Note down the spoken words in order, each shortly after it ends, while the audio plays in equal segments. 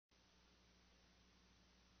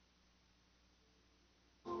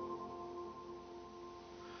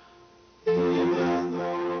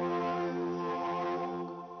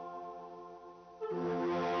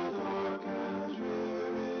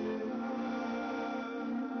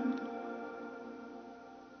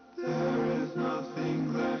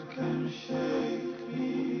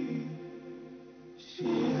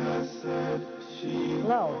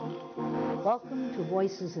Welcome to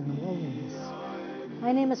Voices in the Wilderness.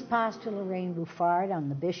 My name is Pastor Lorraine Bouffard. I'm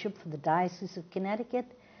the Bishop for the Diocese of Connecticut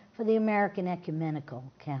for the American Ecumenical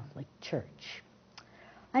Catholic Church.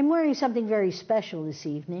 I'm wearing something very special this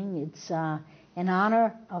evening. It's in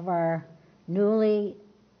honor of our newly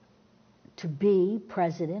to-be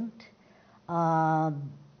president,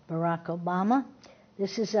 Barack Obama.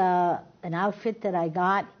 This is an outfit that I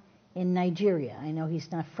got in Nigeria. I know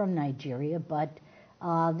he's not from Nigeria, but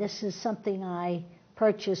this is something I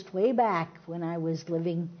purchased way back when I was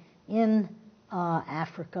living in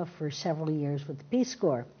Africa for several years with the Peace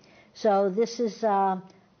Corps. So this is, I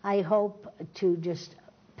hope, to just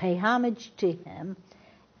pay homage to him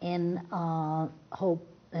and hope,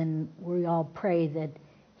 and we all pray that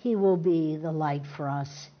he will be the light for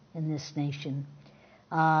us in this nation.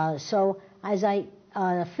 So as I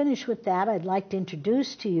finish with that, I'd like to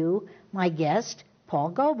introduce to you my guest,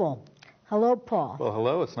 Paul Gobell. Hello, Paul. Well,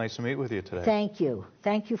 hello. It's nice to meet with you today. Thank you.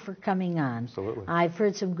 Thank you for coming on. Absolutely. I've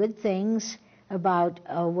heard some good things about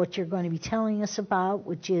what you're going to be telling us about,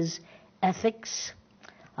 which is ethics.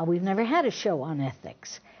 We've never had a show on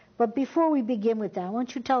ethics. But before we begin with that, why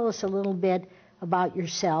don't you tell us a little bit about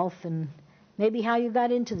yourself and maybe how you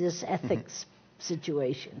got into this ethics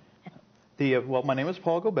situation. Well, my name is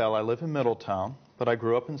Paul Gobell. I live in Middletown, but I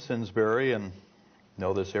grew up in Simsbury and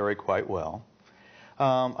know this area quite well.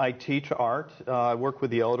 I teach art. I work with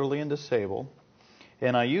the elderly and disabled,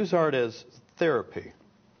 and I use art as therapy.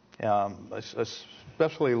 I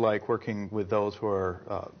especially like working with those who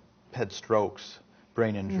are had strokes,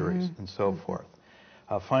 brain injuries, and so forth.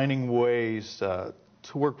 Finding ways to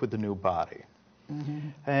work with the new body,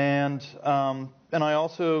 and I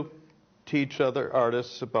also teach other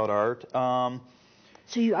artists about art.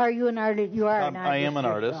 So are you an artist? You are an artist. I am an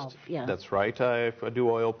yourself. artist. Yeah. That's right. I do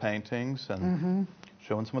oil paintings and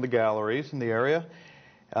showing some of the galleries in the area,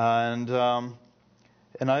 and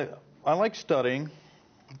I like studying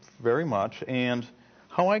very much. And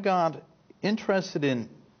how I got interested in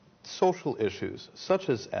social issues such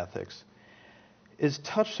as ethics is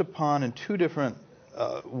touched upon in two different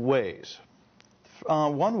ways.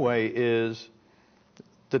 One way is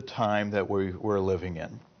the time that we're living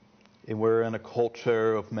in. And we're in a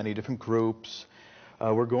culture of many different groups.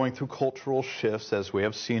 We're going through cultural shifts, as we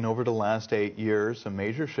have seen over the last 8 years. Some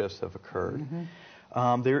major shifts have occurred.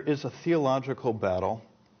 There is a theological battle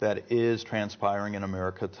that is transpiring in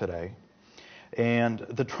America today. And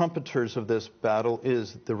the trumpeters of this battle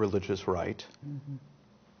is the religious right.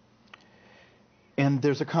 And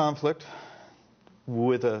there's a conflict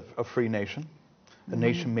with a free nation, a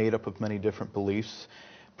nation made up of many different beliefs,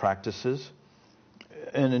 practices,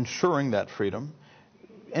 and ensuring that freedom.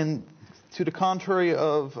 And to the contrary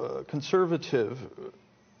of conservative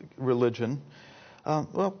religion,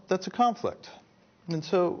 well, that's a conflict. And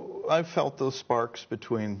so I felt those sparks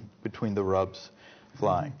between the rubs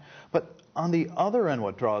flying. But on the other end,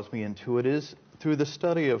 what draws me into it is through the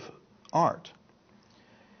study of art.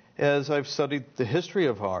 As I've studied the history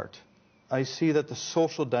of art, I see that the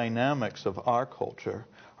social dynamics of our culture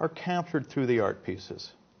are captured through the art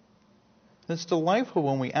pieces. It's delightful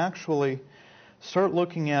when we actually start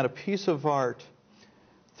looking at a piece of art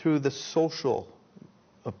through the social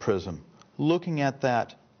prism, looking at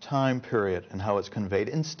that time period and how it's conveyed,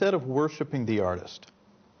 instead of worshiping the artist.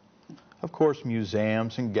 Of course,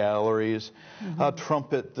 museums and galleries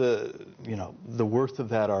trumpet the worth of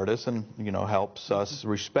that artist and helps us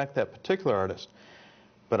respect that particular artist.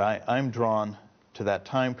 But I'm drawn to that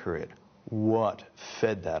time period. What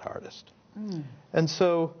fed that artist? And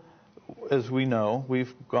so, as we know,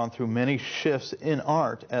 we've gone through many shifts in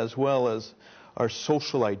art as well as our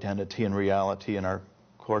social identity and reality in our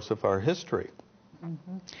course of our history.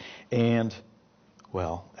 And,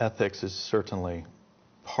 well, ethics is certainly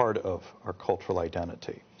part of our cultural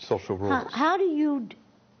identity, social rules. How do you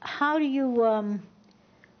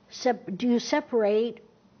do you separate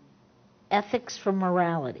ethics from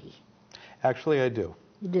morality? Actually, I do.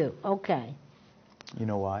 You do? Okay. You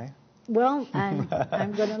know why? Well, I'm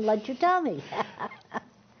going to let you tell me.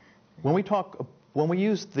 When we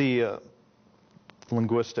use the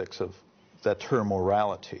linguistics of that term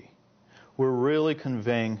morality, we're really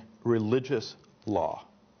conveying religious law.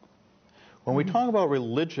 When we talk about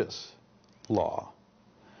religious law,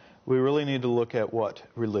 we really need to look at what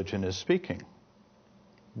religion is speaking,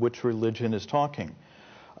 which religion is talking.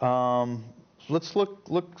 Let's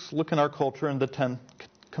look in our culture in the 10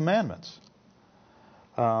 Commandments.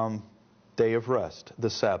 Day of rest, the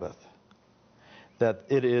Sabbath. That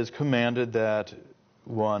it is commanded that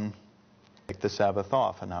one take the Sabbath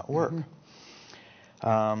off and not work.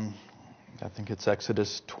 I think it's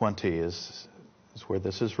Exodus 20 is where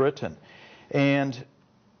this is written. And,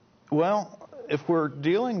 well, if we're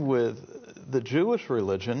dealing with the Jewish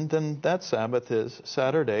religion, then that Sabbath is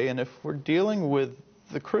Saturday. And if we're dealing with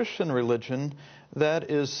the Christian religion,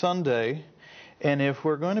 that is Sunday. And if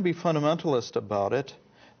we're going to be fundamentalist about it,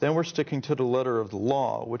 then we're sticking to the letter of the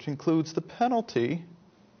law, which includes the penalty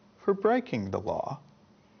for breaking the law,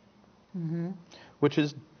 which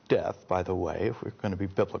is death, by the way, if we're going to be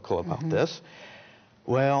biblical about this.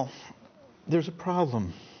 Well, there's a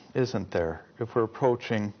problem, isn't there, if we're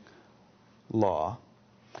approaching law?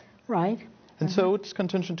 Right. And so it's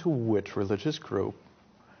contingent to which religious group.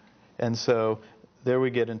 And so there we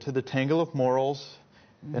get into the tangle of morals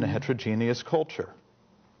in a heterogeneous culture.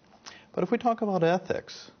 But if we talk about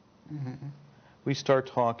ethics, we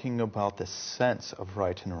start talking about the sense of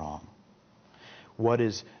right and wrong. What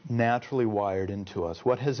is naturally wired into us?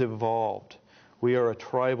 What has evolved? We are a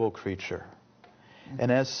tribal creature.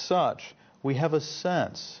 And as such, we have a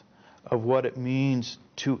sense of what it means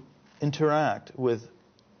to interact with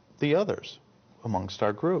the others amongst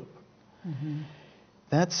our group.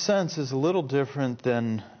 That sense is a little different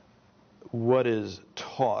than what is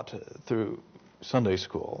taught through Sunday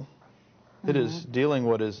school. It is dealing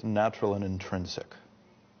what is natural and intrinsic.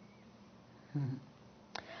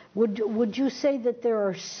 Would you say that there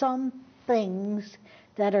are some things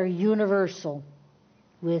that are universal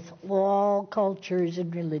with all cultures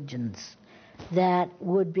and religions that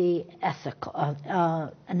would be ethical,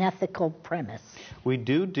 an ethical premise? We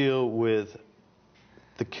do deal with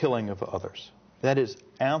the killing of others. That is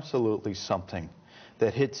absolutely something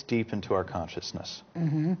that hits deep into our consciousness.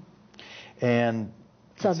 And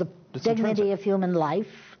so the dignity of human life.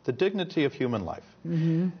 The dignity of human life.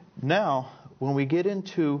 Now, when we get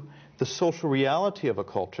into the social reality of a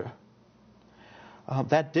culture,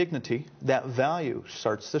 that dignity, that value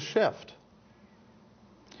starts to shift.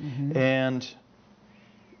 And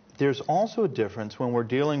there's also a difference when we're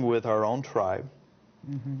dealing with our own tribe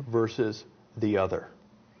versus the other.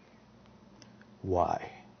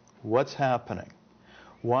 Why? What's happening?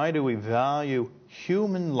 Why do we value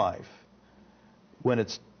human life when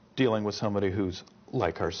it's dealing with somebody who's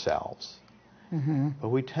like ourselves? But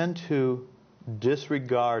we tend to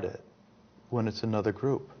disregard it when it's another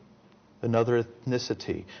group, another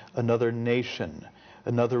ethnicity, another nation,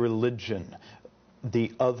 another religion,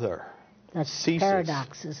 the other. That's a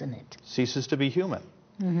paradox, isn't it? Ceases to be human.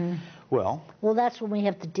 Well, that's when we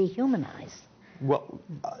have to dehumanize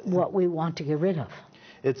what we want to get rid of.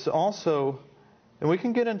 It's also, and we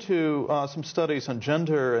can get into some studies on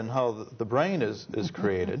gender and how the brain is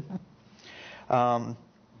created. But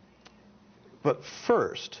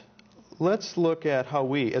first, let's look at how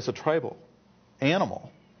we, as a tribal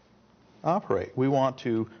animal, operate. We want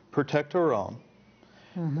to protect our own,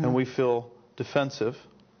 and we feel defensive,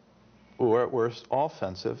 or at worst,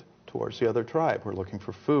 offensive towards the other tribe. We're looking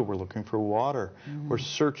for food, we're looking for water, we're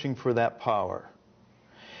searching for that power.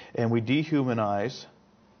 And we dehumanize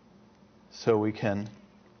so we can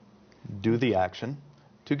do the action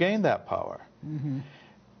to gain that power.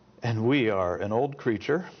 And we are an old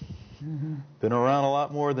creature, been around a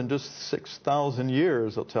lot more than just 6,000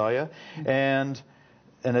 years, I'll tell you, and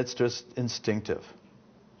it's just instinctive.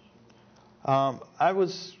 I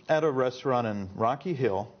was at a restaurant in Rocky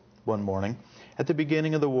Hill one morning at the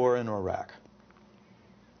beginning of the war in Iraq.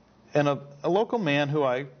 And a local man who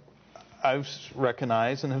I've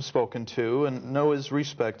recognized and have spoken to and know is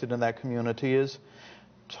respected in that community is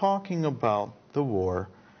talking about the war.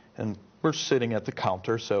 And we're sitting at the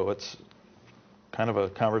counter, so it's kind of a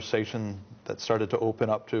conversation that started to open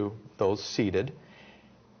up to those seated.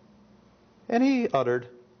 And he uttered,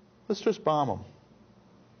 "Let's just bomb them,"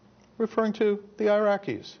 referring to the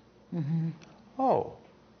Iraqis. Oh,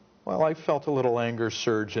 well, I felt a little anger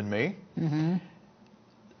surge in me.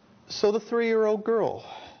 So the 3-year-old girl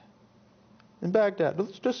in Baghdad,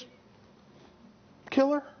 let's just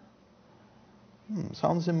kill her?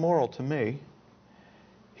 Sounds immoral to me.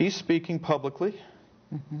 He's speaking publicly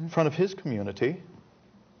in front of his community,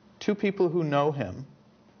 to people who know him,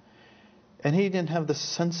 and he didn't have the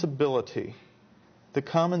sensibility, the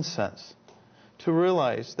common sense, to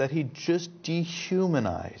realize that he just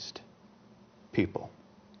dehumanized people.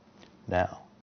 Now,